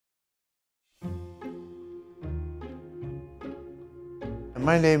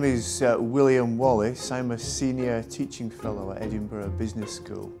My name is William Wallace. I'm a senior teaching fellow at Edinburgh Business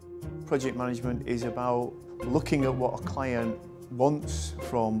School. Project management is about looking at what a client wants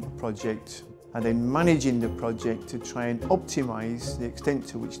from a project and then managing the project to try and optimise the extent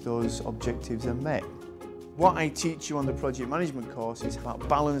to which those objectives are met. What I teach you on the project management course is about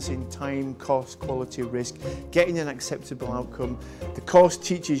balancing time, cost, quality, risk, getting an acceptable outcome. The course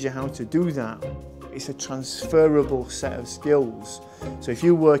teaches you how to do that. It's a transferable set of skills. So if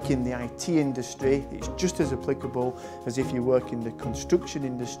you work in the IT industry, it's just as applicable as if you work in the construction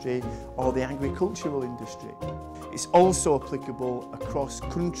industry or the agricultural industry. It's also applicable across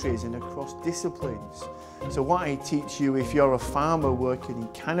countries and across disciplines. So what I teach you, if you're a farmer working in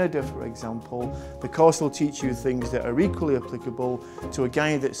Canada, for example, the course will teach you things that are equally applicable to a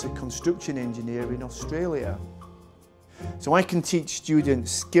guy that's a construction engineer in Australia. So I can teach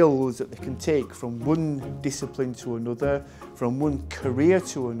students skills that they can take from one discipline to another, from one career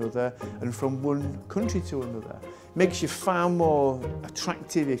to another, and from one country to another. It makes you far more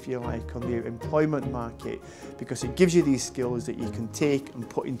attractive, if you like, on the employment market, because it gives you these skills that you can take and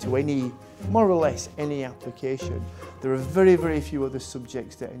put into any, more or less, any application. There are very, very few other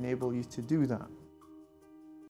subjects that enable you to do that.